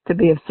to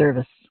be of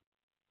service.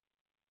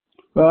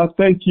 Well,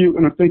 thank you,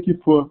 and I thank you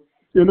for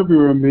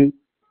interviewing me.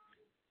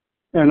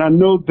 And I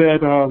know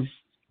that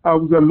I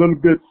was a little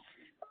bit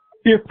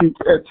iffy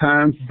at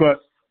times, but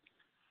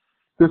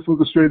this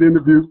was a straight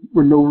interview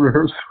with no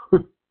rehearsal.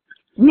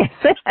 Yes.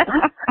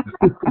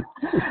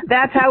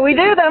 That's how we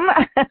do them.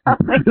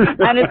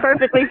 And it's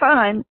perfectly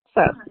fine.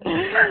 So,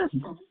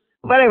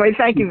 but anyway,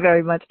 thank you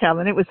very much,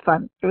 Calvin. It was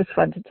fun. It was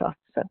fun to talk.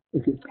 So,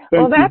 Okay.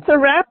 Well, that's a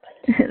wrap.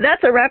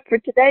 That's a wrap for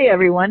today,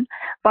 everyone.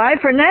 Bye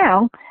for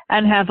now,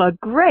 and have a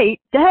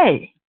great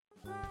day.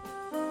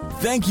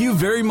 Thank you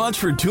very much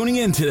for tuning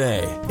in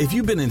today. If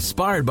you've been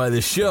inspired by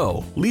this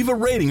show, leave a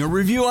rating or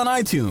review on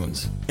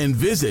iTunes and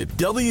visit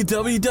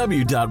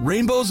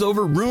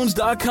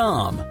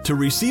www.rainbowsoverrunes.com to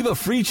receive a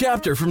free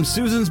chapter from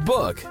Susan's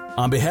book.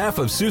 On behalf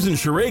of Susan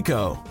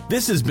Sherayko,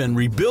 this has been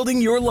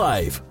Rebuilding Your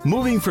Life,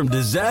 moving from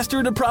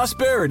disaster to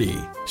prosperity,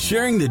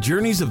 sharing the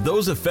journeys of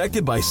those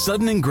affected by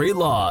sudden and great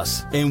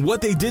loss and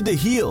what they did to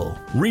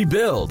heal,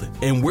 rebuild,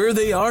 and where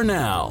they are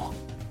now.